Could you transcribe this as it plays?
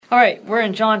All right, we're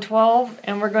in John 12,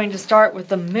 and we're going to start with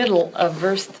the middle of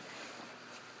verse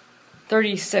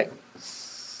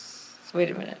 36.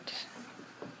 Wait a minute.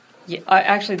 Yeah,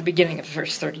 actually, the beginning of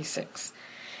verse 36.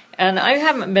 And I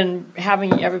haven't been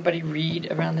having everybody read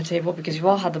around the table because you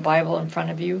all have the Bible in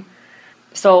front of you.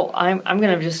 So I'm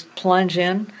going to just plunge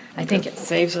in. I think it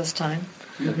saves us time.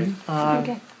 Okay.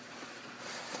 Okay.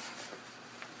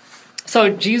 So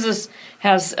Jesus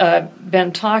has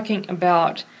been talking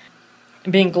about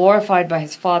being glorified by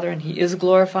his Father, and he is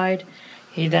glorified.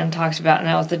 He then talks about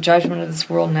now is the judgment of this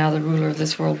world, now the ruler of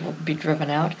this world will be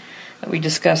driven out, that we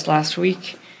discussed last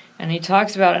week. And he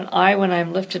talks about, and I, when I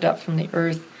am lifted up from the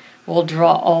earth, will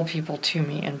draw all people to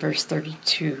me, in verse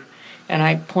 32. And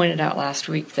I pointed out last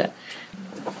week that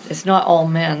it's not all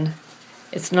men,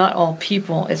 it's not all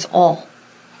people, it's all.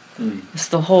 It's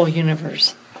the whole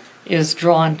universe is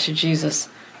drawn to Jesus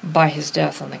by his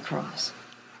death on the cross.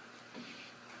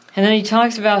 And then he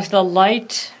talks about the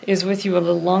light is with you a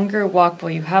little longer. Walk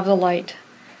while you have the light,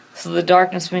 so the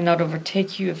darkness may not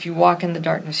overtake you. If you walk in the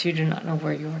darkness, you do not know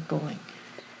where you are going.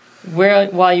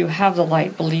 While you have the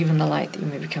light, believe in the light, that you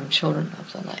may become children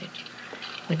of the light.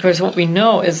 And of course, what we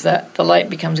know is that the light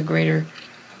becomes greater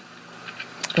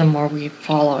the more we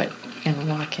follow it and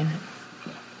walk in it.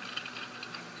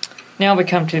 Now we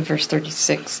come to verse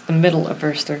 36, the middle of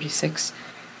verse 36.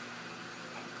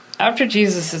 After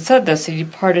Jesus had said this, he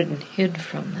departed and hid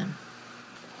from them.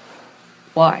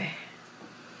 Why?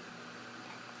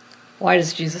 Why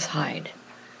does Jesus hide?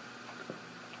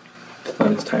 It's not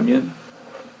his time yet.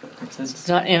 It's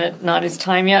not his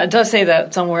time yet. It does say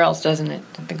that somewhere else, doesn't it?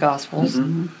 In the Gospels.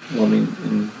 Mm-hmm. Well, I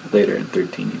mean, later in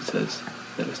 13 he says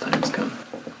that his time has come.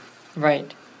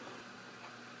 Right.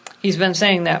 He's been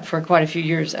saying that for quite a few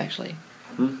years, actually.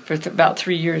 For about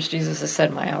 3 years, Jesus has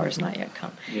said, my hour is not yet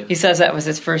come. Yeah. He says that was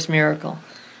his first miracle,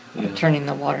 turning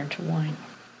the water into wine.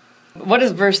 What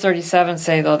does verse 37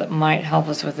 say, though, that might help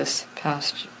us with this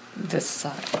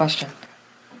question?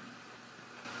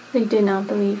 They did not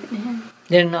believe in him.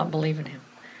 They did not believe in him.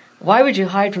 Why would you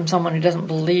hide from someone who doesn't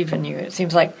believe in you? It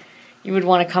seems like you would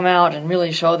want to come out and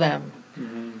really show them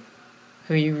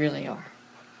who you really are.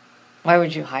 Why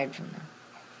would you hide from them?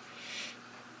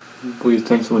 Well, he's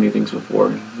done so many things before.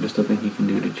 There's nothing he can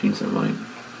do to change their mind,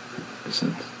 in a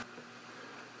sense.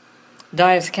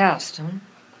 Die is cast, huh?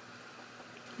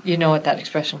 You know what that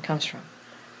expression comes from.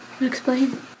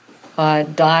 Explain.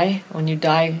 Dye, when you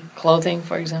dye clothing,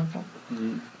 for example.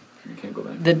 Mm-hmm. You can't go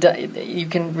back. You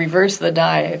can reverse the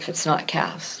dye if it's not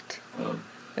cast. Oh.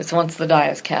 It's once the die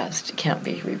is cast, it can't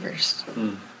be reversed.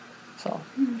 So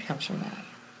it comes from that.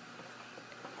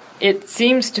 It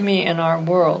seems to me in our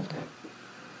world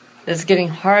it's getting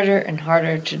harder and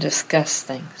harder to discuss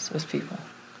things with people.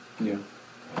 Yeah.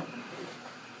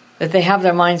 That they have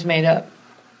their minds made up.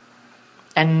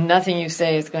 And nothing you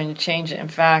say is going to change it. In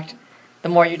fact, the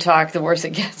more you talk, the worse it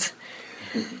gets.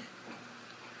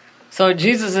 So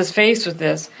Jesus is faced with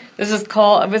this. This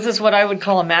is what I would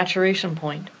call a maturation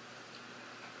point.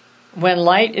 When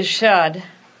light is shed,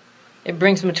 it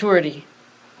brings maturity.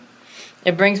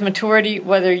 It brings maturity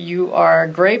whether you are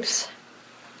grapes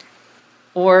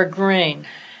or grain.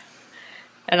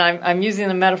 And I'm using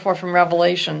the metaphor from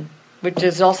Revelation, which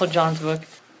is also John's book,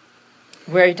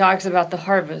 where he talks about the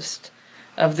harvest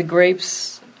of the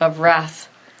grapes of wrath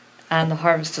and the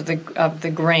harvest of the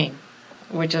grain,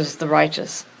 which is the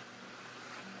righteous.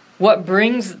 What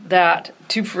brings that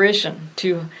to fruition,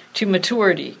 to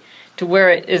maturity, to where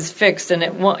it is fixed, and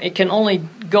it can only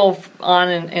go on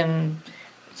and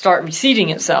start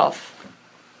reseeding itself,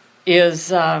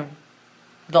 is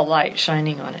the light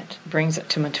shining on it, brings it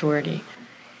to maturity.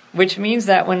 Which means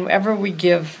that whenever we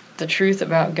give the truth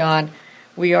about God,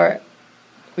 we are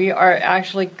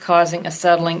actually causing a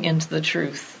settling into the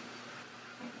truth,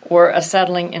 or a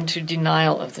settling into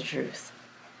denial of the truth.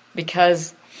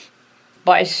 Because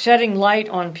by shedding light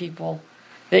on people,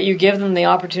 that you give them the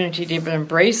opportunity to either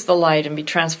embrace the light and be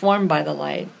transformed by the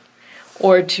light,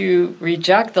 or to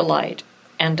reject the light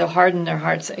and to harden their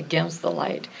hearts against the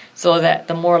light, so that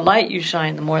the more light you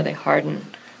shine, the more they harden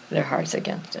their hearts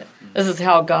against it. This is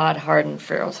how God hardened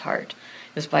Pharaoh's heart,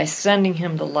 is by sending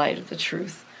him the light of the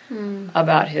truth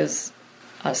about his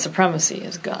supremacy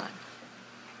as God.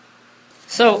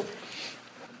 So,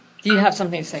 do you have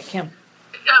something to say, Kim?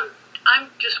 I'm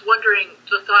just wondering,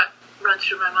 the thought runs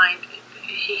through my mind,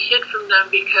 he hid from them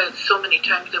because so many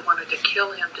times they wanted to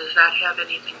kill him. Does that have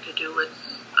anything to do with...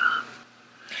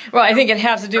 Well, I think it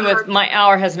has to do with my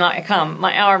hour has not come.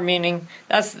 My hour meaning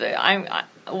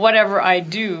whatever I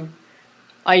do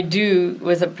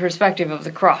with a perspective of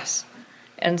the cross,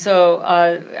 and so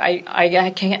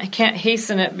I can't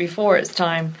hasten it before its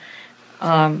time.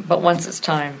 But once it's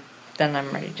time, then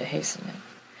I'm ready to hasten it.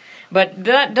 But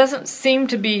that doesn't seem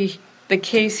to be the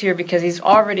case here because he's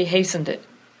already hastened it.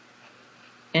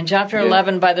 In chapter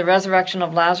 11, by the resurrection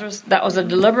of Lazarus, that was a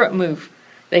deliberate move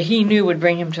that he knew would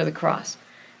bring him to the cross.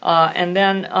 And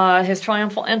then his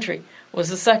triumphal entry was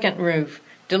the second move,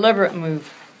 deliberate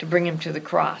move to bring him to the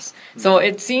cross. So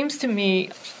it seems to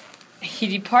me he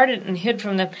departed and hid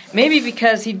from them, maybe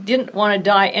because he didn't want to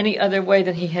die any other way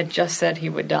than he had just said he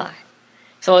would die.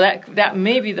 So that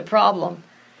may be the problem.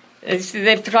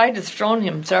 They've tried to stone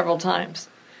him several times.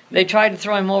 They tried to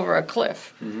throw him over a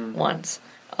cliff once.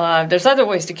 There's other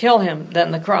ways to kill him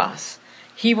than the cross.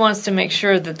 He wants to make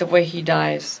sure that the way he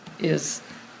dies is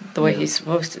the way he's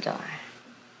supposed to die.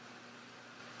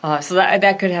 So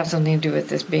that could have something to do with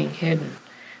this being hidden.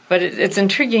 But it's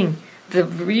intriguing. The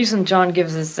reason John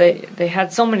gives is they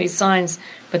had so many signs,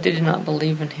 but they did not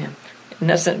believe in him. And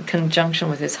that's in conjunction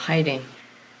with his hiding.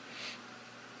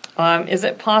 Is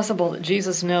it possible that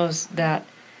Jesus knows that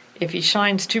if he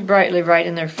shines too brightly right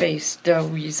in their face, they'll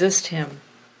resist him?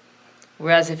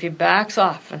 Whereas if he backs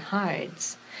off and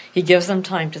hides, he gives them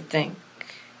time to think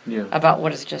about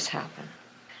what has just happened.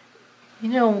 You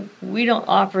know, we don't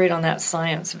operate on that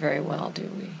science very well, do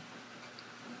we?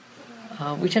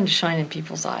 We tend to shine in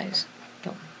people's eyes,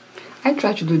 don't we? I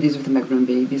try to do this with my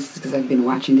grandbabies because I've been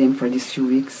watching them for these few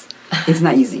weeks. It's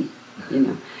not easy, you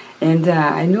know. And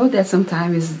I know that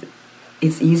sometimes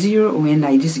it's easier when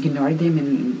I just ignore them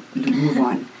and move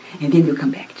on. And then they'll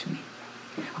come back to me.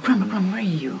 Oh, Grandma, where are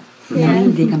you? Yeah.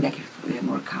 And they come back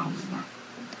more calm.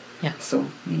 Yeah. So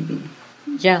maybe.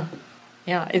 Yeah.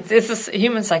 It's a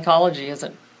human psychology,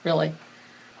 isn't it? Really.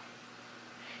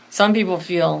 Some people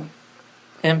feel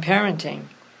in parenting,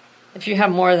 if you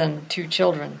have more than 2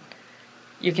 children,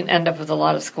 you can end up with a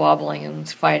lot of squabbling and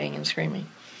fighting and screaming.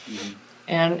 Mm-hmm.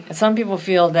 And some people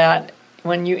feel that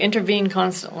when you intervene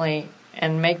constantly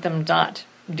and make them not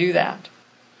do that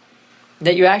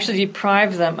you actually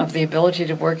deprive them of the ability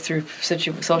to work through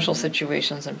social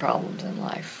situations and problems in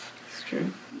life. It's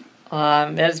true.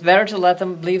 It's better to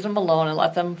leave them alone and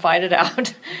let them fight it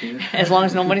out, as long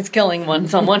as nobody's killing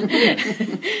someone,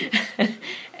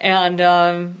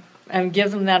 and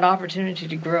give them that opportunity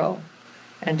to grow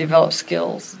and develop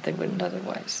skills that they wouldn't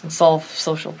otherwise, and solve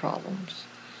social problems.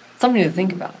 Something to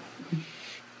think about.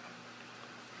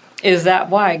 Is that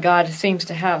why God seems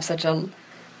to have such a,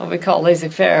 what we call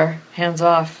laissez-faire,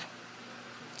 hands-off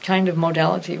kind of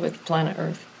modality with planet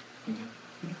Earth?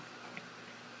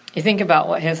 You think about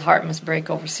what his heart must break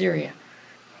over Syria.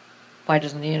 Why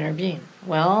doesn't he intervene?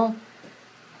 Well,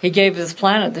 he gave this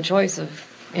planet the choice of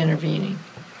intervening,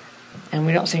 and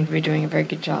we don't seem to be doing a very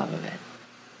good job of it.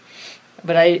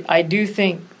 But I do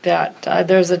think that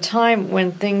there's a time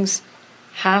when things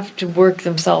have to work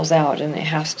themselves out, and it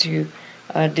has to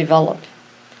develop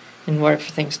in order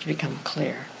for things to become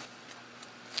clear.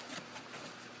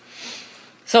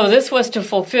 So this was to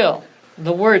fulfill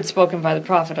the word spoken by the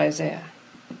prophet Isaiah.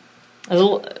 The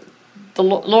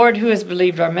Lord who has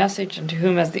believed our message, and to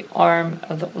whom has the arm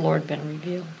of the Lord been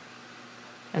revealed.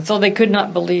 And so they could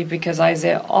not believe, because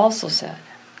Isaiah also said,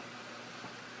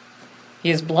 He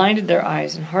has blinded their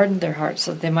eyes and hardened their hearts,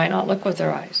 so that they might not look with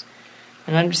their eyes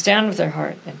and understand with their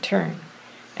heart and turn,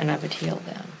 and I would heal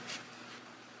them.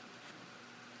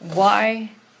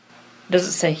 Why does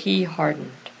it say he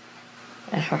hardened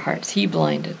their hearts? He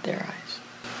blinded their eyes.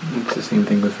 It's the same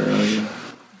thing with Pharaoh. Yeah.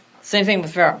 Same thing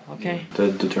with Pharaoh, okay? The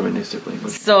deterministic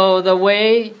language. So the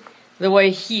way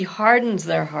he hardens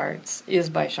their hearts is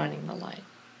by shining the light.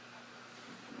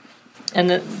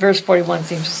 And verse 41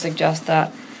 seems to suggest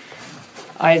that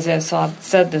Isaiah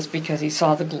said this because he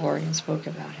saw the glory and spoke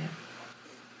about him.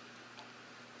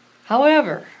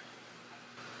 However,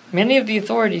 many of the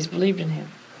authorities believed in him.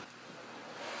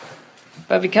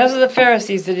 But because of the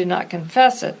Pharisees, they did not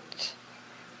confess it,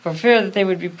 for fear that they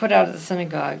would be put out of the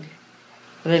synagogue.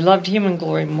 For they loved human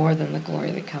glory more than the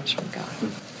glory that comes from God.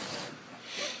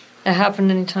 That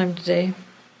happened any time today?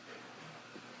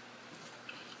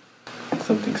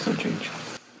 Some things don't change.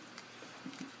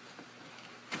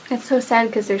 It's so sad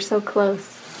because they're so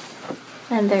close.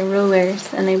 And they're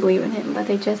rulers and they believe in him, but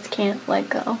they just can't let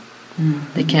go.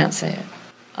 They can't say it.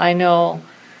 I know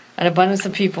an abundance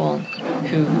of people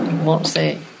who won't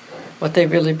say what they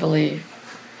really believe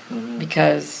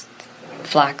because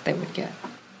flack they would get.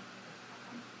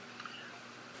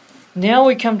 Now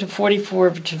we come to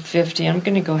 44 to 50. I'm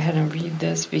going to go ahead and read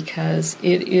this because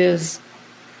it is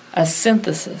a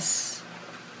synthesis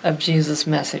of Jesus'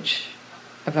 message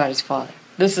about his Father.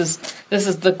 This is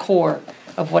the core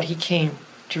of what he came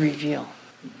to reveal.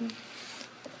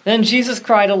 Then Jesus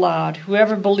cried aloud,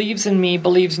 "Whoever believes in me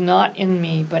believes not in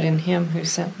me, but in him who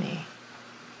sent me.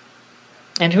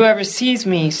 And whoever sees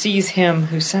me sees him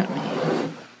who sent me.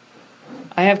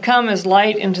 I have come as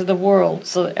light into the world,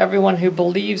 so that everyone who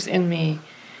believes in me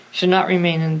should not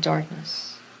remain in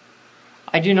darkness.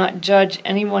 I do not judge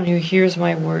anyone who hears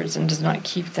my words and does not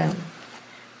keep them,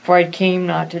 for I came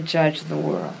not to judge the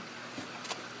world,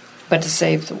 but to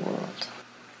save the world.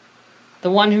 The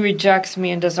one who rejects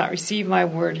me and does not receive my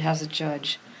word has a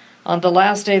judge. On the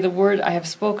last day the word I have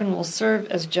spoken will serve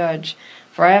as judge,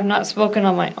 for I have not spoken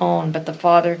on my own, but the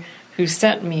Father who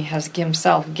sent me has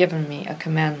himself given me a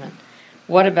commandment,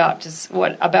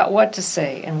 about what to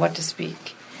say and what to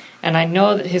speak. And I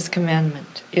know that his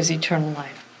commandment is eternal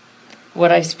life.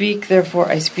 What I speak, therefore,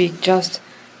 I speak just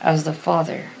as the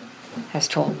Father has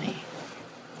told me."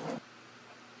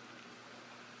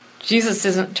 Jesus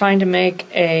isn't trying to make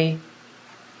a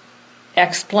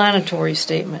explanatory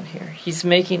statement here. He's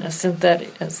making a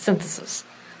synthesis,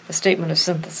 a statement of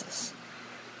synthesis.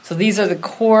 So these are the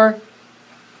core,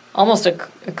 almost a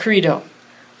credo,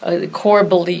 the core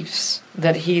beliefs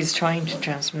that he's trying to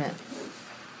transmit.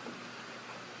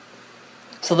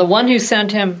 So the one who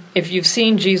sent him, if you've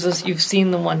seen Jesus, you've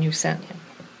seen the one who sent him.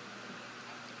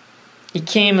 He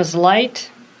came as light.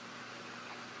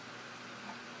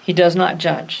 He does not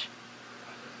judge.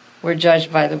 We're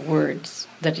judged by the words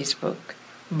that he spoke,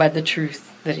 by the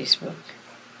truth that he spoke.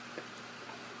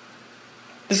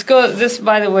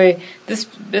 By the way,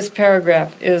 this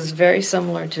paragraph is very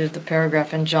similar to the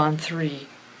paragraph in John 3,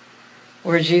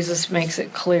 where Jesus makes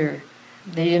it clear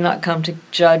that he did not come to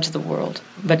judge the world,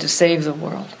 but to save the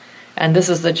world. And this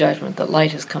is the judgment, that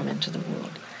light has come into the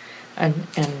world. And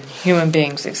human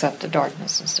beings accept the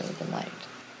darkness instead of the light.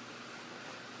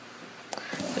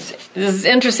 This is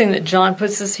interesting that John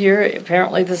puts this here.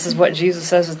 Apparently this is what Jesus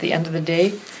says at the end of the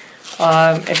day.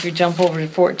 If you jump over to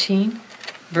 14,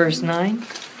 verse 9,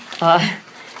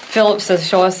 Philip says,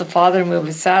 "Show us the Father and we'll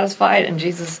be satisfied." And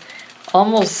Jesus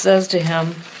almost says to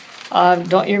him,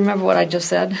 don't you remember what I just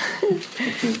said?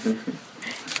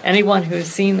 Anyone who has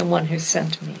seen the one who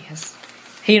sent me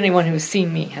anyone who has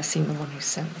seen me has seen the one who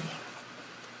sent me.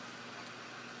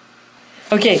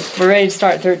 Okay, we're ready to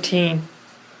start 13.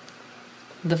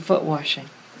 The foot washing.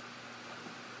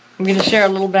 I'm going to share a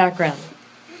little background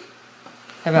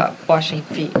about washing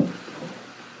feet.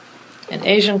 In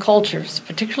Asian cultures,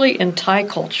 particularly in Thai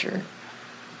culture,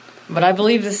 but I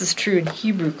believe this is true in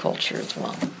Hebrew culture as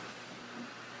well,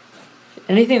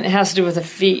 anything that has to do with the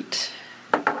feet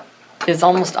is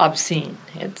almost obscene.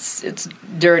 It's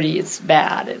dirty, it's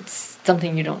bad, it's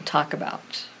something you don't talk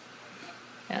about.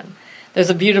 And there's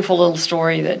a beautiful little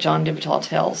story that John Dibital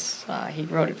tells. He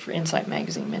wrote it for Insight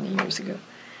magazine many years ago,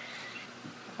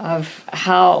 of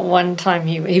how one time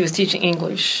he was teaching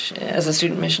English as a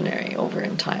student missionary over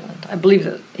in Thailand. I believe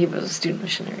that he was a student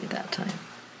missionary at that time.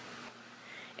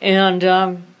 And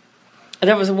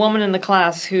there was a woman in the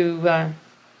class who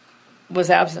was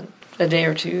absent a day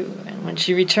or two, and when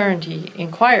she returned, he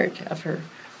inquired of her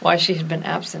why she had been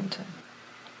absent.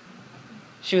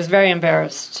 She was very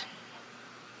embarrassed,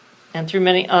 and through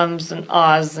many ums and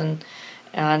ahs and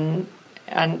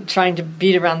trying to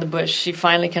beat around the bush, she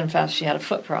finally confessed she had a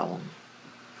foot problem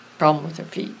with her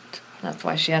feet. That's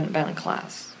why she hadn't been in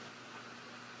class.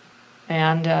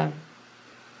 And a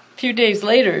few days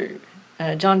later,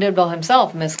 John Dibdall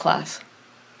himself missed class.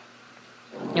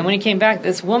 And when he came back,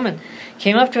 this woman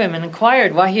came up to him and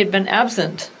inquired why he had been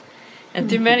absent. And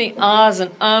through many ahs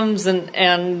and ums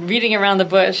and beating around the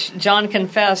bush, John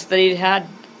confessed that he'd had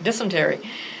dysentery,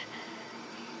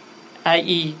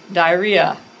 i.e.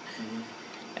 diarrhea.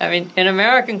 I mean, in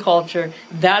American culture,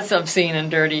 that's obscene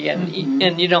and dirty,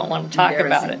 and you don't want to talk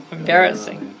about it.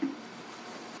 Embarrassing.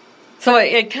 So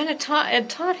it kind of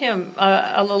taught him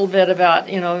a little bit about,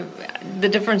 the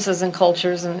differences in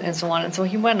cultures and so on. And so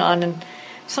he went on, and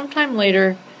sometime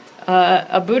later,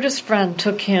 a Buddhist friend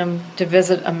took him to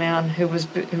visit a man who was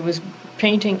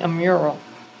painting a mural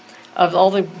of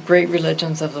all the great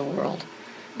religions of the world,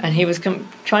 and he was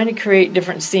trying to create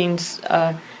different scenes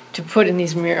to put in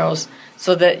these murals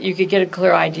so that you could get a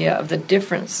clear idea of the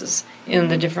differences in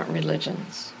the different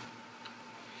religions.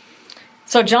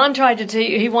 So John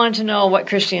he wanted to know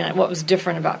what was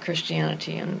different about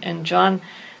Christianity, and John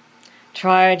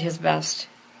tried his best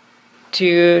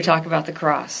to talk about the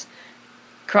cross.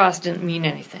 Cross didn't mean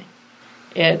anything.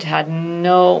 It had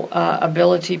no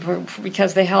ability,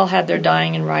 because they all had their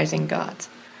dying and rising gods.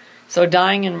 So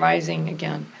dying and rising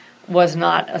again was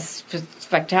not a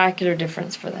spectacular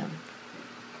difference for them.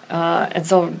 And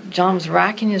so John was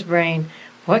racking his brain,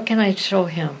 what can I show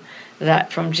him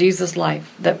that from Jesus'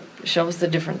 life that shows the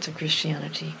difference of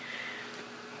Christianity.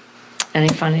 And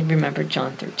he finally remembered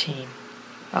John 13.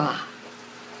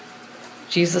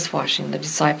 Jesus washing the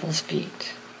disciples'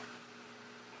 feet.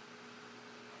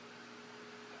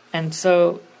 And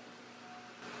so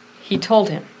he told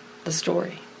him the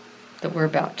story that we're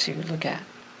about to look at.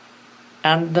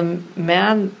 And the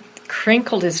man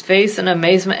crinkled his face in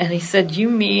amazement, and he said, "You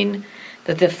mean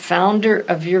that the founder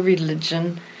of your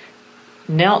religion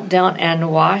knelt down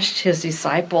and washed his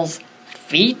disciples'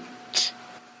 feet?"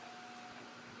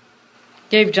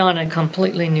 Gave John a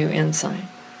completely new insight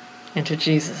into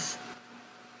Jesus.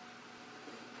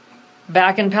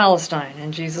 Back in Palestine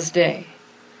in Jesus' day,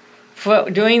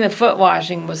 doing the foot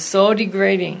washing was so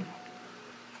degrading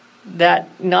that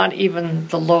not even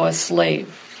the lowest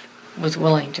slave was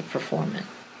willing to perform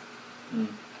it.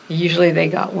 Usually they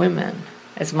got women,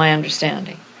 as my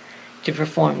understanding, to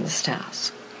perform this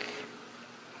task.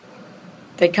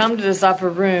 They come to this upper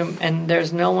room and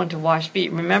there's no one to wash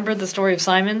feet. Remember the story of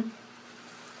Simon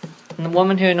and the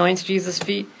woman who anoints Jesus'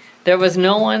 feet? There was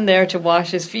no one there to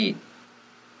wash his feet.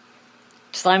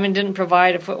 Simon didn't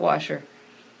provide a foot washer.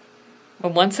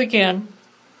 But once again,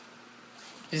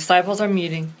 the disciples are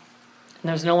meeting, and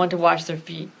there's no one to wash their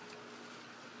feet.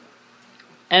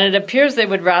 And it appears they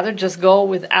would rather just go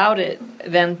without it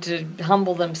than to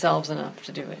humble themselves enough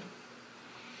to do it.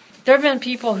 There have been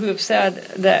people who have said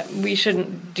that we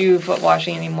shouldn't do foot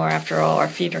washing anymore. After all, our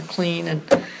feet are clean,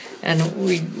 and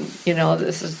we,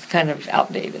 this is kind of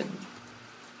outdated.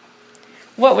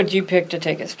 What would you pick to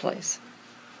take its place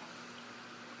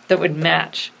that would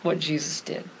match what Jesus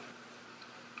did?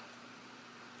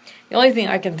 The only thing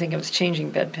I can think of is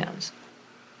changing bedpans.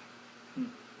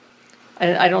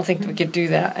 I don't think we could do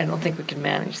that. I don't think we could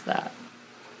manage that.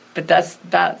 But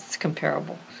that's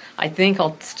comparable. I think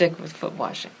I'll stick with foot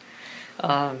washing.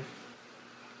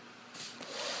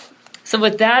 So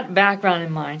with that background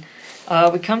in mind,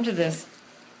 we come to this.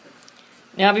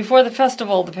 Now, before the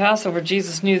festival of the Passover,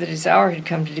 Jesus knew that his hour had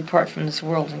come to depart from this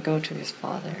world and go to his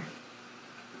Father.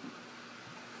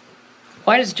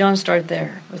 Why does John start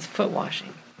there with foot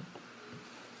washing?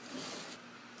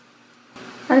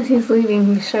 As he's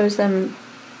leaving, he shows them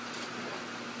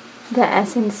the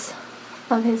essence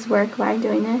of his work by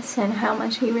doing this and how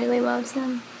much he really loves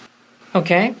them.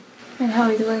 Okay. And how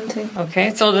he's willing to.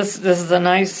 Okay, so this is a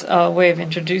nice way of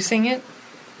introducing it.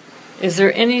 Is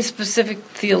there any specific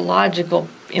theological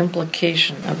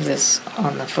implication of this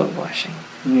on the foot washing?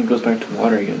 I mean, it goes back to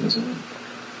water again, doesn't it?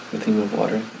 The theme of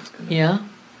water. Yeah.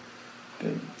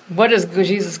 Big. What is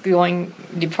Jesus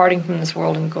departing from this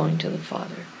world and going to the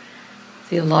Father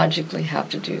theologically have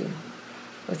to do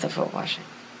with the foot washing?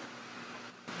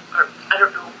 Or, I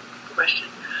don't know, question.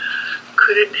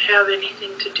 Could it have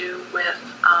anything to do with,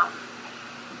 how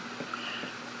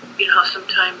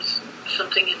sometimes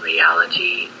something in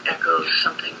reality echoes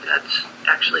something that's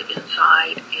actually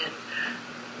inside, and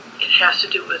it has to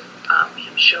do with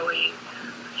him showing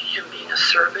him being a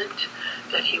servant,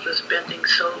 that he was bending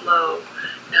so low,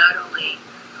 not only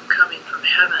from coming from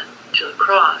heaven to the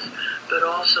cross, but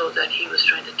also that he was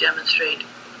trying to demonstrate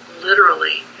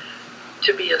literally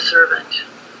to be a servant,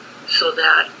 so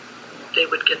that they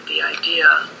would get the idea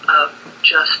of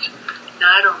just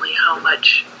not only how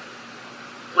much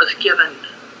was given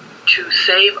to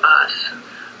save us,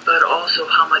 but also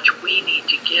how much we need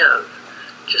to give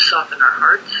to soften our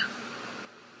hearts.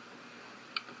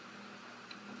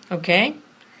 Okay.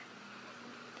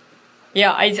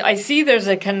 Yeah, I see there's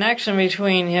a connection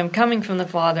between him coming from the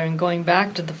Father and going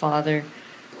back to the Father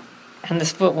and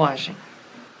this foot washing.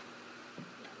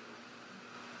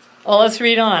 Well, let's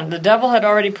read on. The devil had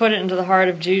already put it into the heart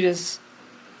of Judas,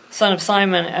 son of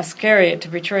Simon Iscariot, to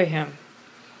betray him.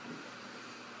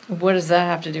 What does that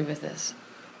have to do with this?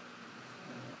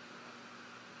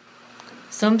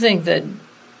 Some think that,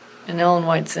 and Ellen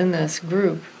White's in this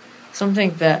group, some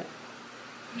think that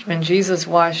when Jesus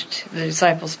washed the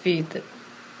disciples' feet, that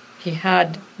he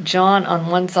had John on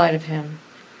one side of him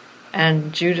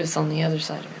and Judas on the other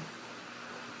side of him.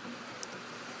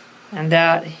 And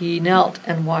that he knelt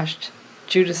and washed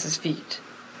Judas's feet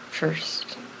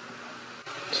first.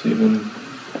 So even,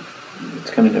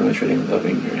 it's kind of demonstrating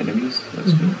loving your enemies.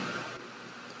 That's good.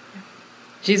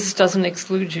 Jesus doesn't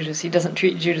exclude Judas. He doesn't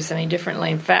treat Judas any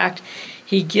differently. In fact,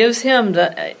 he gives him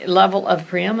the level of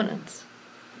preeminence.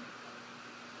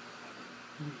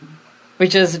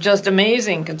 Which is just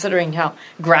amazing, considering how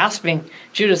grasping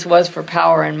Judas was for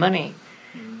power and money.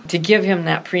 To give him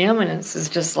that preeminence is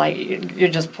just like you're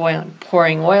just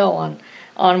pouring oil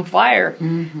on fire.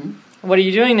 Mm-hmm. What are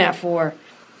you doing that for?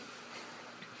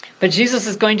 But Jesus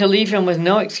is going to leave him with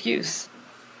no excuse.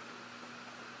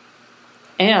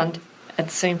 And at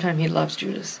the same time, he loves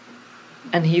Judas.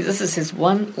 And this is his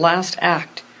one last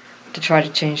act to try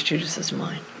to change Judas's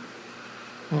mind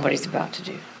and what he's about to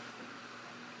do.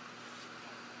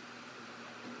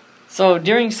 So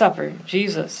during supper,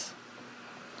 Jesus,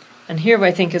 and here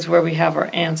I think is where we have our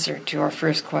answer to our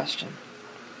first question.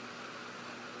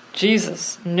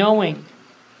 Jesus, knowing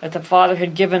that the Father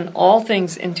had given all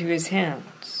things into his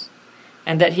hands,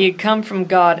 and that he had come from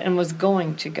God and was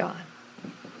going to God.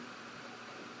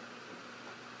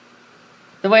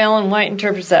 The way Ellen White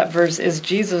interprets that verse is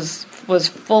Jesus was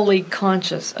fully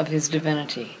conscious of his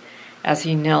divinity as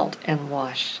he knelt and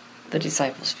washed the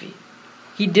disciples' feet.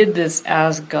 He did this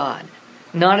as God,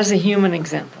 not as a human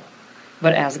example,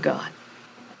 but as God.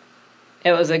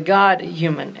 It was a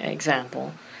God-human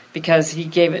example because he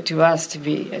gave it to us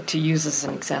to use as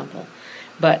an example.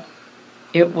 But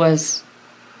he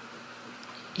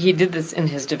did this in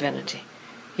his divinity.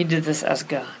 He did this as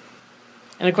God.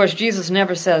 And of course, Jesus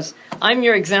never says, I'm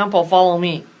your example, follow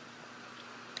me.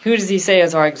 Who does he say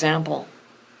is our example?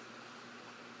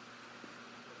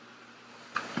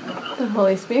 The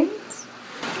Holy Spirit?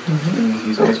 Mm-hmm.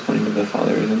 He's always pointing to the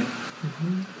Father, isn't he?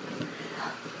 Mm-hmm.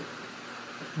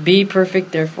 Be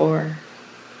perfect, therefore,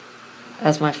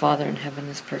 as my Father in heaven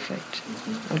is perfect.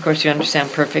 And of course, you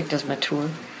understand perfect as mature.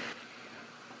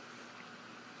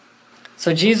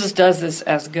 So Jesus does this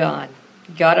as God.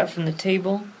 He got up from the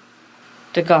table,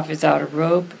 took off his outer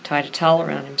robe, tied a towel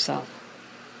around himself.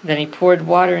 Then he poured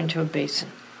water into a basin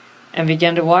and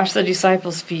began to wash the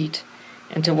disciples' feet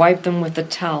and to wipe them with the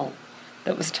towel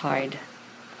that was tied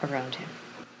around him.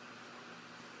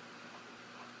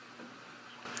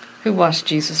 Who washed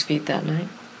Jesus' feet that night?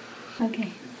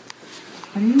 Okay.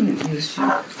 What do you use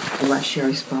to wash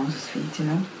your spouse's feet,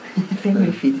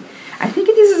 family feet? I think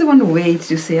this is one way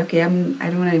to say, okay, I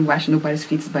don't want to wash nobody's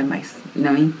feet but myself. You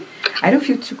know what I mean? I don't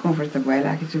feel too comfortable. I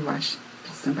like to wash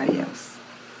somebody else's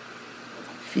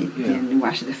feet and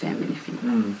wash the family feet.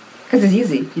 Because it's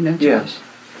easy, to wash.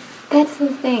 That's the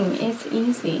thing. It's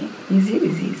easy.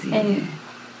 Easy. And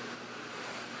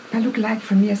I look like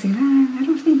for me, I say, I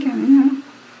don't think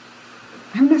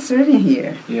I'm not serving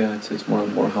here. Yeah, it's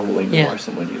more humbling to wash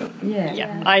someone you don't know.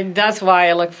 Yeah. That's why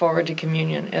I look forward to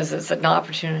communion, is it's an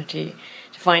opportunity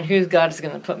to find who God is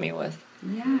going to put me with.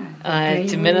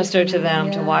 To minister to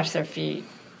them, to wash their feet.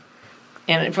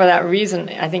 And for that reason,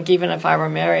 I think even if I were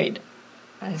married,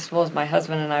 I suppose my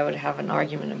husband and I would have an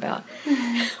argument about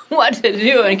what to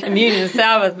do in communion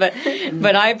Sabbath.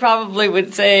 But I probably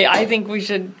would say, I think we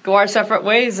should go our separate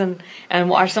ways and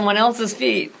wash someone else's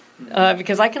feet.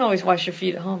 Because I can always wash your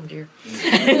feet at home, dear.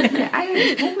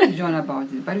 I spoke with John about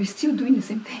it, but we're still doing the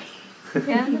same thing.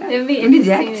 Yeah, it would be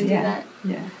interesting to do that.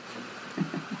 Yeah.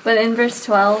 But in verse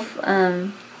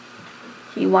 12,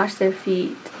 he washed their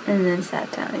feet and then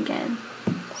sat down again.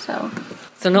 So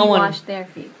no one washed their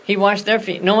feet. He washed their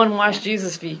feet. No one washed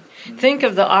Jesus' feet. Think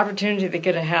of the opportunity they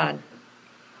could have had.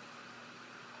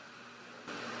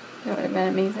 That would have been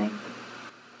amazing.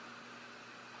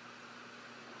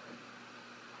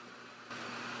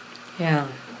 Yeah.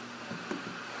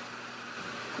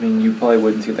 I mean, you probably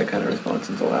wouldn't see that kind of response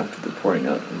until after the pouring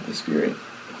out of the Spirit.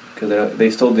 Because they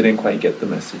still didn't quite get the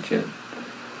message yet.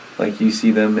 Like, you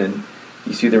see them and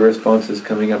you see their responses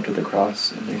coming up to the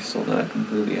cross, and they're still not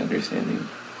completely understanding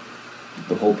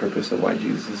the whole purpose of why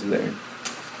Jesus is there.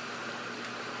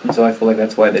 And so I feel like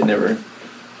that's why they never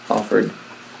offered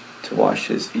to wash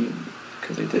his feet,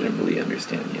 because they didn't really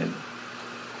understand yet.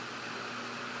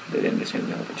 They didn't understand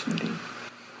the opportunity.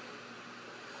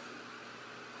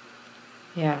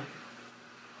 Yeah.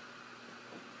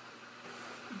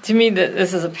 To me,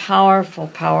 this is a powerful,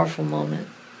 powerful moment.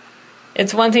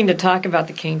 It's one thing to talk about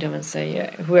the kingdom and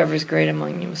say, whoever is great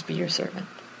among you must be your servant.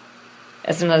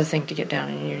 It's another thing to get down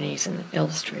on your knees and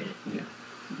illustrate it. Yeah.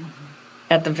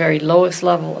 At the very lowest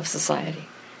level of society.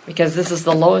 Because this is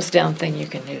the lowest down thing you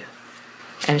can do.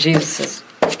 And Jesus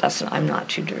says, I'm not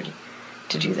too dirty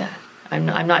to do that. I'm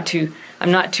not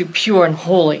too pure and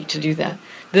holy to do that.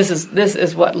 This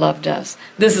is what love does.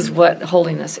 This is what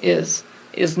holiness is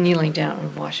kneeling down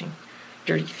and washing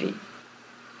dirty feet.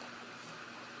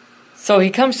 So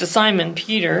he comes to Simon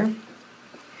Peter,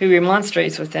 who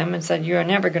remonstrates with them and said, "You are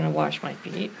never going to wash my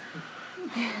feet."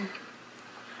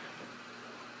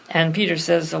 And Peter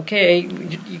says, "Okay,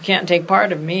 you can't take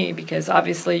part of me because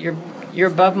obviously you're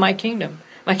above my kingdom.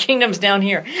 My kingdom's down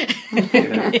here."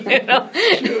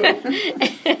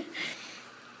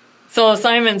 So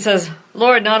Simon says,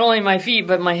 "Lord, not only my feet,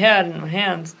 but my head and my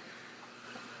hands."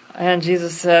 And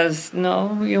Jesus says,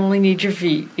 "No, you only need your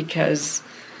feet because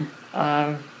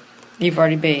you've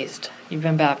already bathed. You've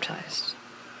been baptized."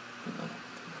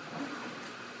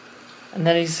 And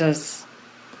then he says,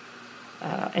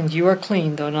 and you are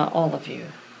clean, though not all of you.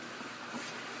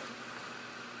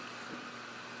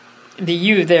 The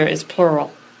you there is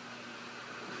plural.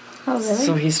 Oh, really?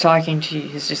 So he's talking to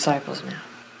his disciples now.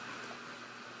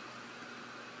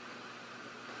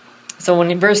 So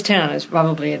when in verse 10 is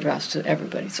probably addressed to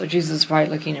everybody. So Jesus is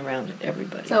probably looking around at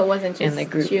everybody So it wasn't just in the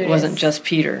group. Judas. It wasn't just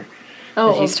Peter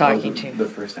Oh, that he's talking to. The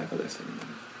first half of this.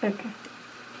 Okay.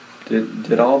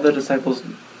 Did all the disciples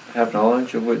have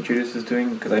knowledge of what Judas is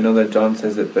doing? Because I know that John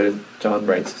says it, but John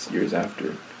writes this years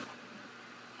after.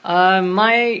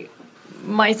 My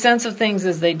sense of things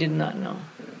is they did not know.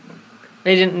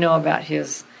 They didn't know about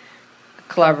his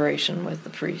collaboration with the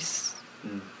priests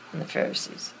and the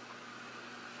Pharisees.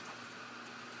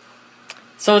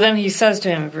 So then he says to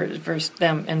him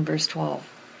in verse 12,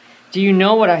 "Do you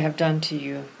know what I have done to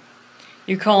you?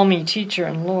 You call me teacher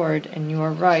and Lord, and you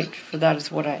are right, for that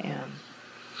is what I am."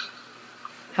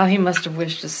 How he must have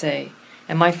wished to say,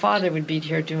 "And my Father would be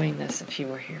here doing this if he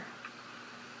were here."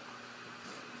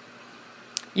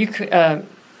 You could,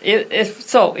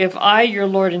 if I, your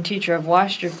Lord and teacher, have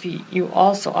washed your feet, you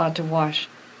also ought to wash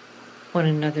one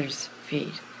another's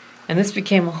feet. And this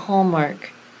became a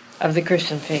hallmark of the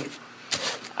Christian faith.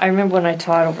 I remember when I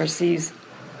taught overseas,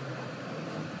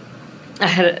 I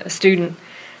had a student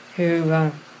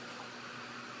who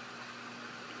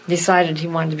decided he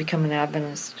wanted to become an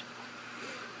Adventist.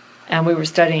 And we were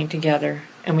studying together,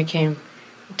 and we came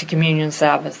to Communion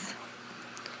Sabbath.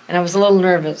 And I was a little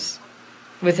nervous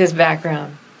with his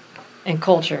background and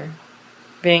culture,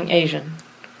 being Asian,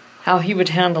 how he would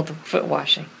handle the foot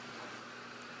washing.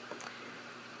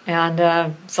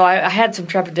 And so I had some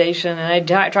trepidation, and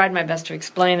I tried my best to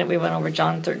explain it. We went over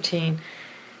John 13,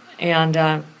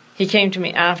 and he came to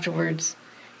me afterwards,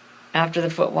 after the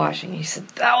foot washing. He said,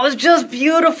 "That was just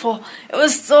beautiful. It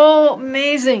was so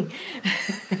amazing."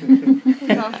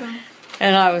 That's awesome.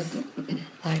 And I was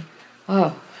like,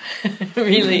 oh,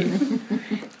 really?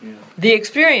 Yeah. The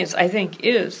experience, I think,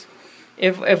 is,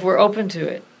 if we're open to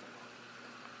it,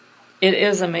 it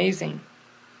is amazing.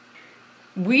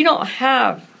 We don't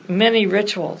have many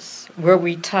rituals where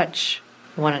we touch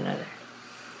one another,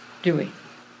 do we?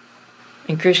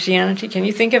 In Christianity, can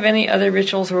you think of any other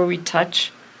rituals where we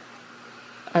touch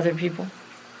other people?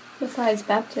 Besides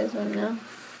baptism, no?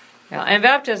 Yeah, and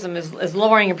baptism is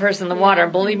lowering a person in the water.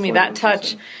 And believe me, that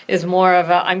touch is more of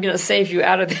a, I'm going to save you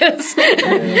out of this.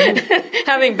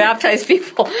 Having baptized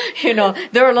people,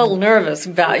 they're a little nervous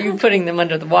about you putting them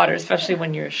under the water, especially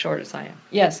when you're as short as I am.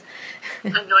 Yes.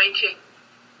 Anointing.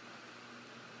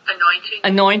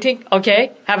 Anointing,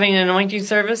 okay. Having an anointing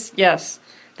service, yes.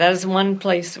 That is one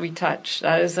place we touch.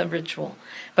 That is a ritual.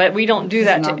 But we don't do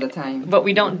that Not the time. But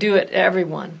we don't do it to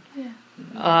everyone.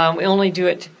 Yeah. We only do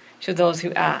it to those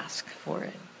who ask for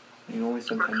it. Only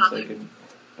sometimes I could.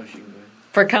 Oh, she can go ahead.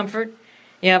 For comfort?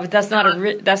 Yeah, but that's not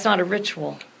a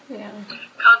ritual. Yeah.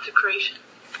 Consecration.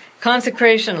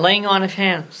 Consecration, laying on of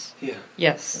hands. Yeah.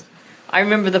 Yes. I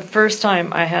remember the first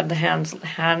time I had the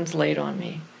hands laid on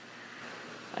me.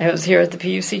 I was here at the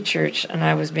PUC church, and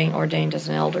I was being ordained as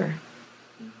an elder.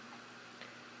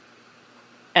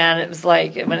 And it was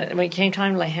like, when it came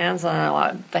time to lay hands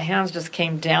on it, the hands just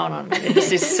came down on me. They just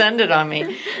descended on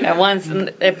me at once, and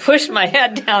it pushed my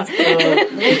head down.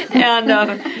 And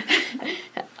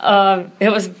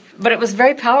it was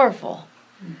very powerful.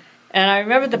 And I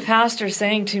remember the pastor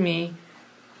saying to me,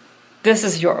 "This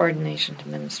is your ordination to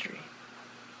ministry."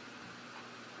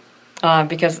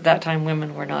 Because at that time,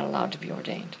 women were not allowed to be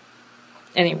ordained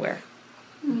anywhere.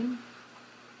 Mm-hmm.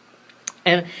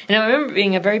 And I remember it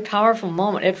being a very powerful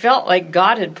moment. It felt like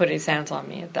God had put his hands on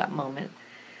me at that moment.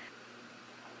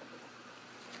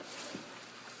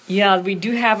 Yeah, we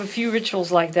do have a few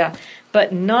rituals like that,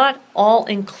 but not all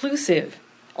inclusive.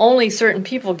 Only certain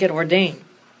people get ordained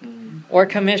or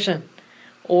commissioned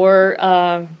or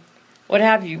what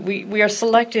have you. We are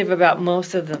selective about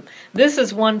most of them. This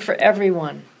is one for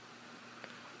everyone.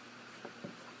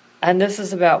 And this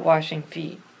is about washing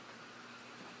feet.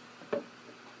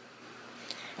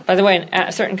 By the way,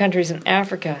 in certain countries in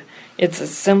Africa, it's a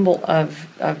symbol of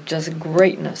just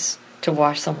greatness to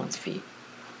wash someone's feet.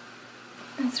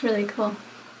 That's really cool.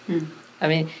 I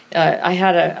mean, I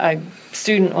had a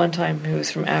student one time who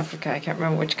was from Africa. I can't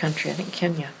remember which country. I think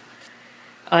Kenya.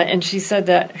 And she said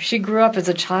that she grew up as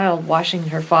a child washing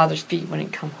her father's feet when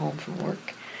he'd come home from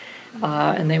work.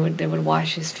 And they would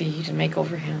wash his feet and make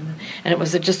over him. And it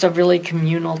was just a really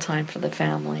communal time for the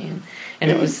family. And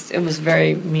it was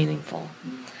very meaningful.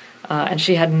 And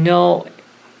she had no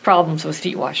problems with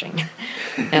feet washing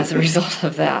as a result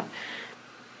of that.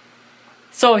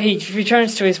 So he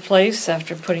returns to his place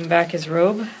after putting back his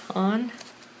robe on.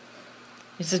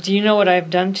 He says, do you know what I've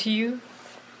done to you?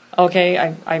 Okay,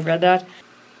 I read that.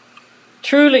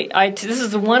 Truly, this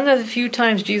is one of the few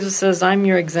times Jesus says, I'm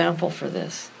your example for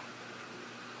this.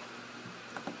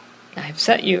 I have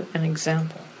set you an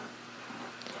example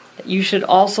that you should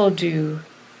also do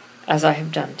as I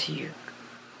have done to you.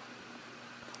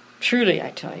 Truly,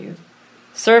 I tell you,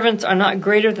 servants are not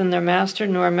greater than their master,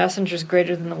 nor are messengers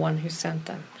greater than the one who sent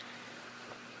them.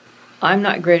 I'm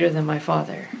not greater than my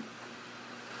Father.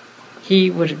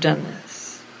 He would have done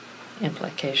this.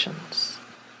 Implications.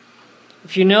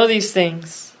 If you know these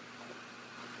things,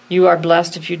 you are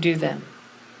blessed if you do them.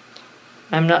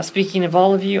 I'm not speaking of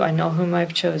all of you, I know whom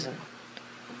I've chosen.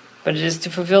 But it is to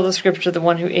fulfill the scripture, the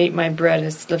one who ate my bread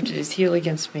has lifted his heel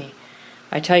against me.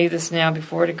 I tell you this now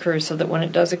before it occurs, so that when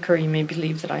it does occur, you may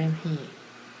believe that I am he.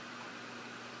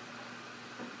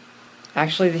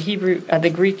 Actually,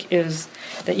 the Greek is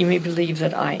that you may believe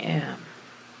that I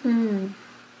am.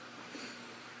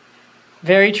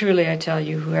 Very truly, I tell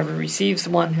you, whoever receives the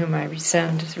one whom I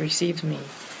send receives me,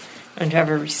 and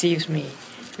whoever receives me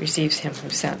receives him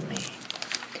who sent me.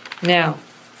 Now,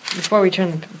 before I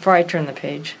turn the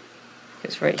page,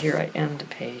 because right here I end the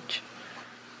page.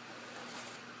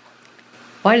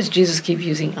 Why does Jesus keep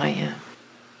using I am?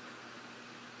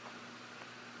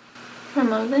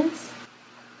 From Moses?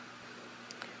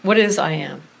 What is I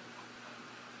am?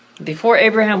 Before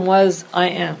Abraham was, I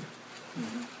am.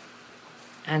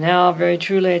 And now, very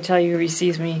truly, I tell you, who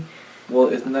receives me. Well,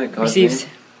 isn't that God's name?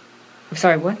 I'm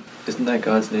sorry, what? Isn't that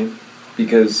God's name?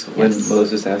 Because when Yes.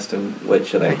 Moses asked him, what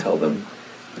should I Right. tell them?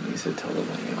 And he said, tell them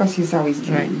I am. Of course, he's always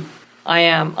doing.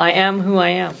 Right. I am who I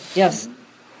am. Yes.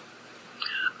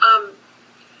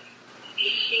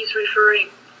 He's referring,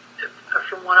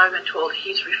 from what I've been told,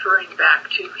 he's referring back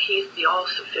to he's the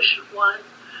all-sufficient one.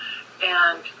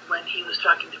 And when he was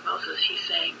talking to Moses, he's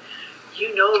saying,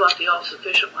 you know about the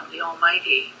all-sufficient one, the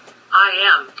Almighty. I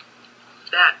am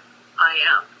that I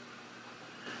am.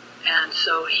 And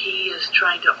so he is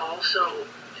trying to also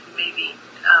maybe,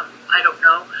 I don't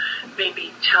know,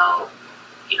 maybe tell,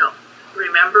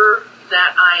 remember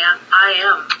that I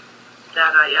am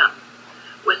that I am,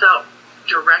 without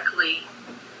directly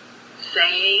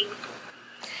saying.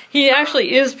 He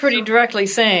actually is pretty directly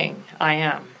saying, I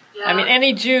am. Yeah. I mean,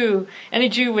 any Jew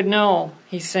would know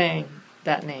he's saying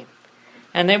that name.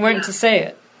 And they weren't to say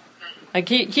it. Like,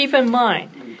 keep in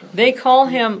mind, they call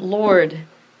him Lord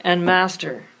and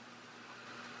Master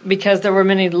because there were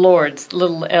many lords,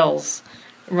 little L's,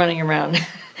 running around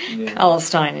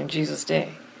Palestine in Jesus'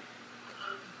 day.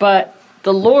 But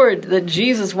the Lord that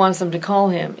Jesus wants them to call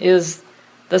him is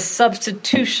the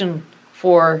substitution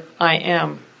for I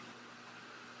am.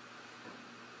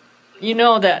 You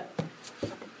know that.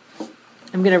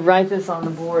 I'm going to write this on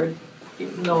the board,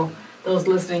 even though those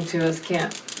listening to us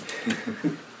can't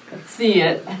see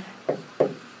it.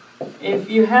 If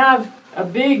you have a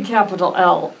big capital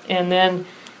L and then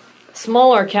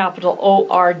smaller capital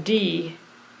O-R-D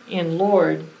in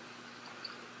Lord,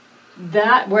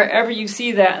 that, wherever you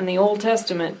see that in the Old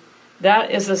Testament, that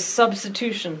is a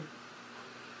substitution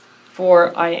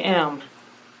for I am,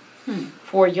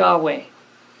 for Yahweh.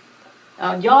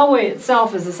 Now, Yahweh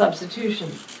itself is a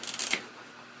substitution,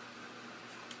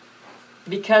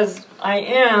 because I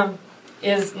am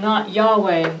is not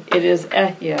Yahweh, it is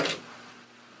Ehyeh.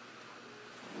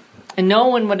 And no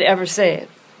one would ever say it.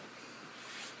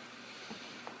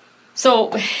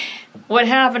 So, what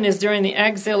happened is during the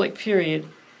exilic period,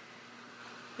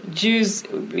 Jews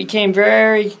became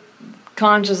very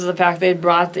conscious of the fact they had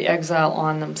brought the exile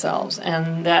on themselves,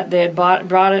 and that they had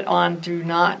brought it on through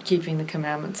not keeping the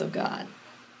commandments of God.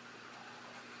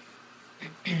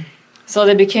 So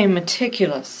they became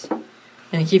meticulous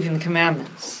in keeping the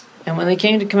commandments. And when they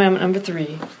came to commandment number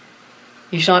 3,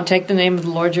 you shall not take the name of the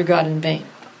Lord your God in vain.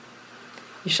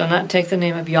 You shall not take the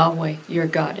name of Yahweh your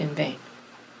God in vain.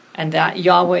 And that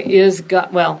Yahweh is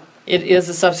God, well, it is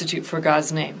a substitute for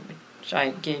God's name, which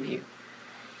I gave you.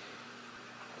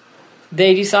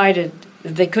 They decided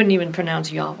that they couldn't even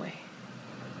pronounce Yahweh,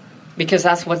 because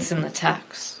that's what's in the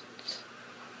text.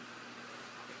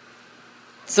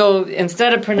 So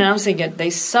instead of pronouncing it, they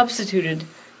substituted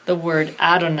the word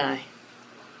Adonai.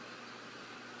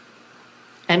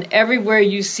 And everywhere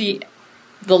you see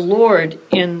the Lord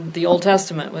in the Old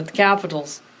Testament with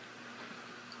capitals,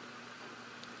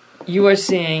 you are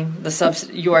seeing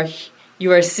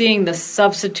you are seeing the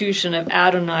substitution of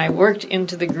Adonai worked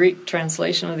into the Greek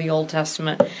translation of the Old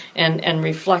Testament and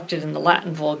reflected in the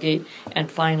Latin Vulgate and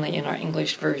finally in our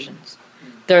English versions.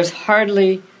 There's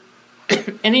hardly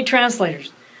any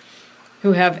translators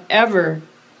who have ever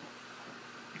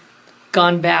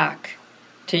gone back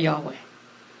to Yahweh.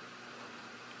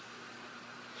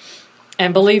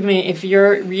 And believe me, if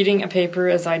you're reading a paper,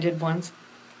 as I did once,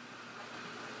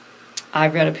 I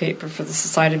read a paper for the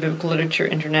Society of Biblical Literature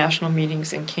International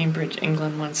meetings in Cambridge,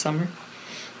 England one summer.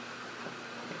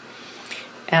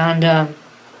 And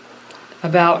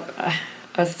about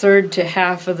a third to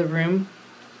half of the room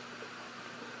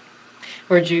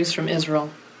were Jews from Israel.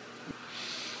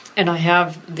 And I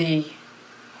have the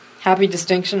happy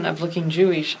distinction of looking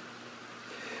Jewish.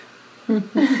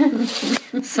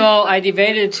 So I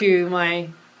debated to my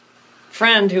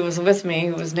friend who was with me,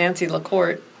 who was Nancy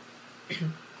LaCourte.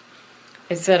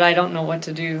 I said, I don't know what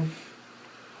to do.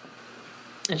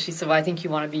 And she said, well, I think you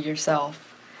want to be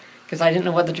yourself. Because I didn't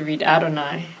know whether to read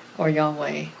Adonai or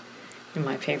Yahweh in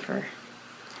my paper.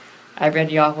 I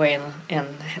read Yahweh, and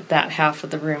that half of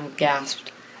the room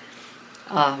gasped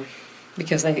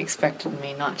because they expected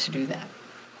me not to do that.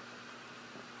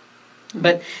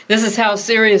 But this is how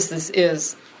serious this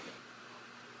is.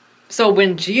 So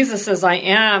when Jesus says, I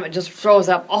am, it just throws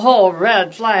up all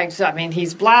red flags. I mean,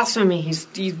 he's blasphemy. He's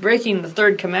breaking the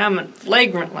third commandment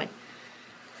flagrantly.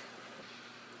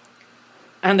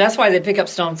 And that's why they pick up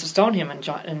stones to stone him in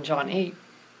John 8.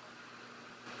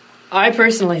 I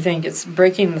personally think it's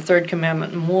breaking the third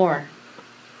commandment more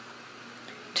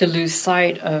to lose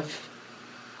sight of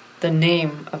the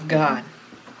name of God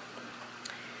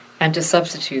and to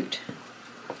substitute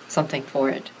something for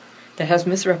it that has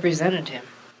misrepresented him.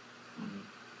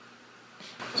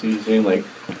 So you're saying like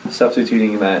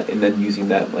substituting that and then using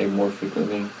that like more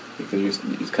frequently, because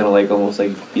it's kind of like almost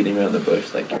like beating around the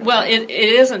bush. Like, well, it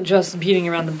isn't just beating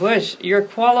around the bush. You're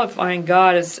qualifying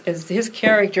God as his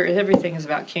character. Everything is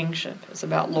about kingship. It's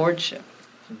about lordship.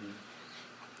 Mm-hmm.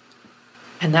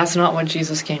 And that's not what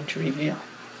Jesus came to reveal.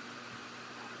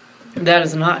 That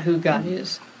is not who God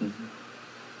is. Mm-hmm.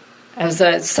 As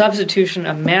a substitution,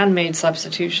 a man-made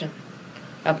substitution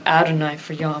of Adonai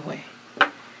for Yahweh.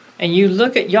 And you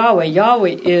look at Yahweh,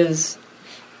 Yahweh is,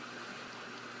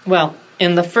 well,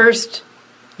 in the first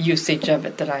usage of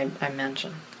it that I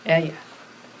mentioned, yeah.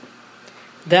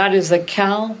 That is a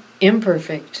Cal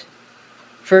imperfect,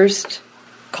 first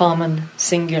common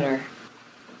singular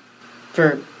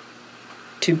verb,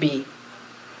 to be.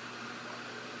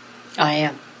 I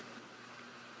am.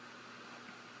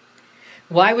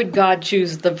 Why would God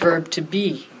choose the verb to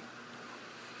be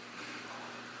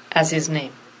as his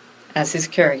name, as his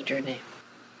character name?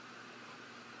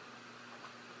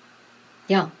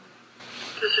 Yeah.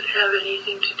 Does it have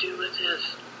anything to do with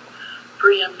his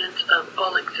preeminence of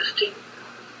all existing?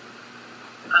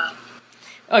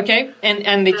 Okay,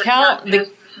 and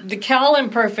the Cal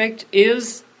imperfect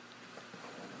is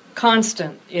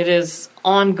constant. It is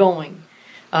ongoing.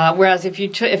 Whereas if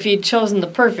he'd chosen the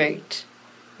perfect,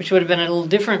 which would have been a little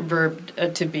different verb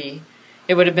to be,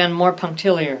 it would have been more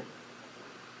punctiliar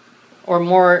or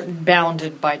more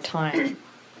bounded by time.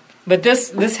 But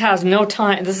this has no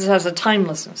time. This has a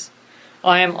timelessness.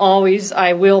 I am always,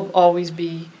 I will always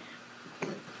be,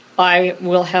 I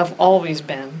will have always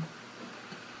been.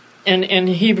 And in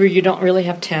Hebrew, you don't really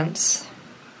have tense.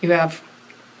 You have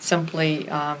simply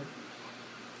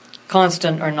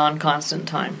constant or non-constant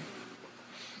time.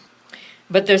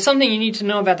 But there's something you need to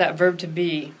know about that verb to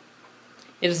be.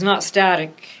 It is not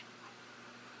static.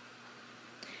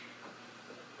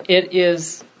 It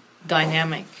is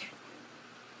dynamic.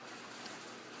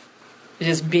 It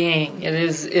is being. It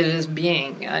is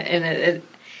being. And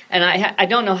I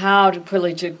don't know how to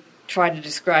really to try to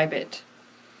describe it.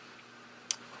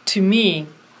 To me,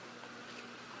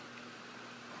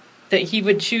 that he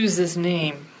would choose this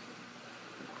name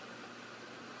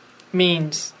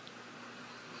means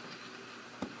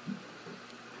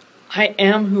I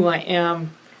am who I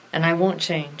am, and I won't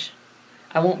change.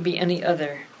 I won't be any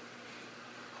other.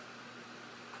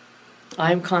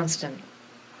 I am constant.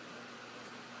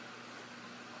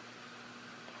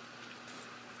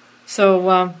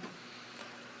 So,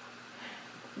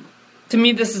 to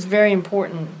me, this is very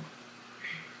important.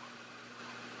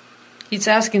 He's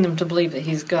asking them to believe that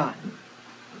he's God,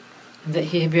 and that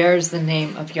he bears the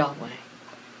name of Yahweh.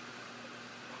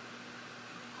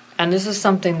 And this is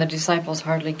something the disciples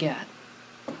hardly get.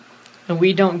 And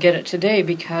we don't get it today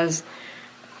because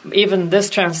even this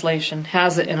translation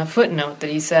has it in a footnote that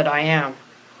he said, I am,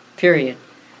 period.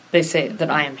 They say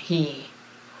that I am he.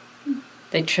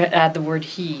 They add the word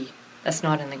he. That's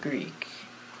not in the Greek.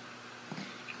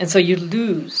 And so you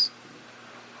lose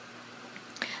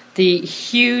the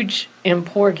huge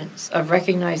importance of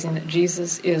recognizing that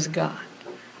Jesus is God.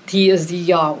 He is the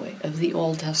Yahweh of the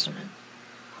Old Testament.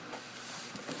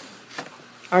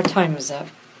 Our time is up.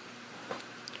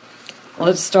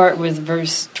 Let's start with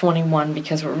verse 21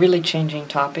 because we're really changing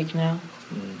topic now.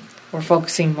 We're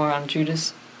focusing more on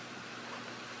Judas.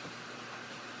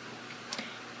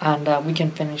 And we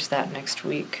can finish that next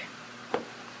week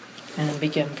and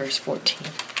begin verse 14.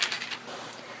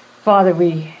 Father,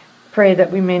 we pray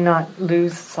that we may not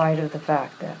lose sight of the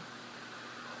fact that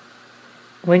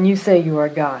when you say you are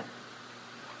God,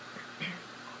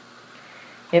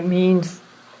 it means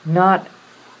not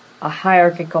a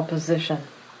hierarchical position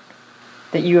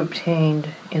that you obtained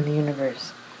in the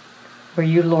universe, where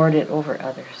you lord it over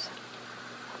others.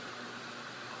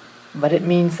 But it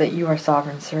means that you are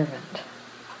sovereign servant,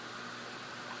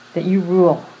 that you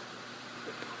rule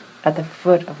at the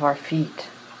foot of our feet.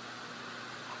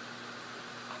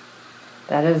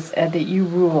 That is, that you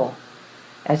rule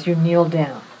as you kneel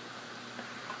down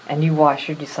and you wash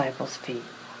your disciples' feet.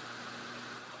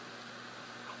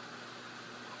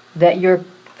 That your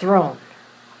throne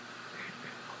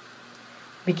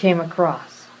became a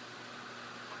cross.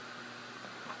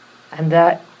 And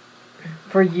that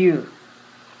for you,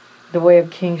 the way of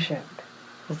kingship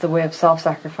is the way of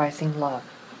self-sacrificing love.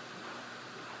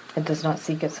 It does not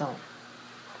seek its own.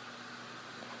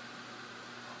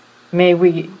 May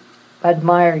we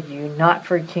admire you not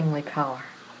for kingly power,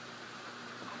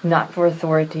 not for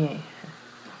authority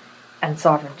and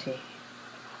sovereignty,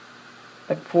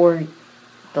 but for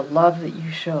the love that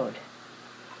you showed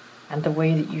and the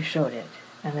way that you showed it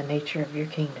and the nature of your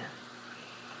kingdom.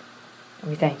 And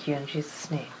we thank you in Jesus'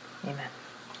 name. Amen.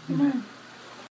 Amen.